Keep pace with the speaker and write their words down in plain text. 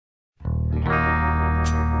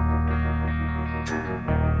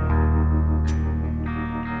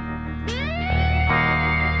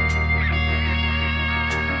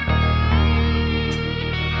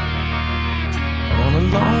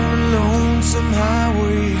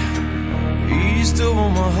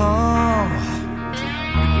You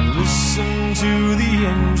can listen to the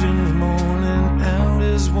engines moaning out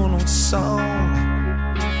his one old song.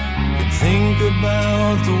 You can think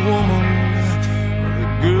about the woman or the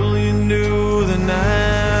girl you knew the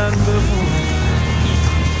night before.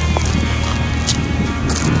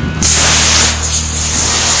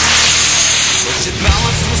 But your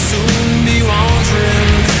thoughts will soon be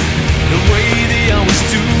wandering the way they always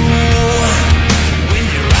do. When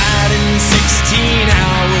you're riding 16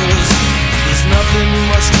 hours, there's nothing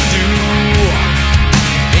much to do,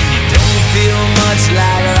 and you don't feel much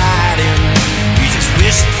like riding. You just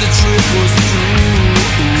wish the trip was through.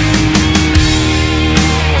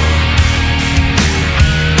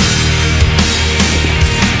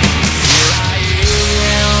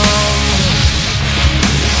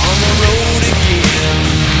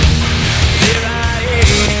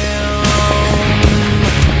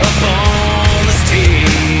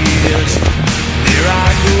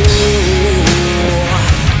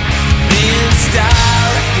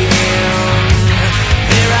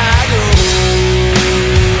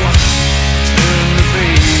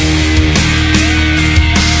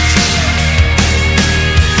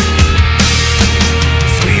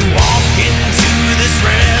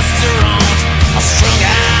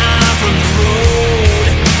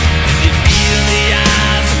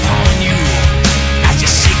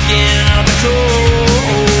 Cool.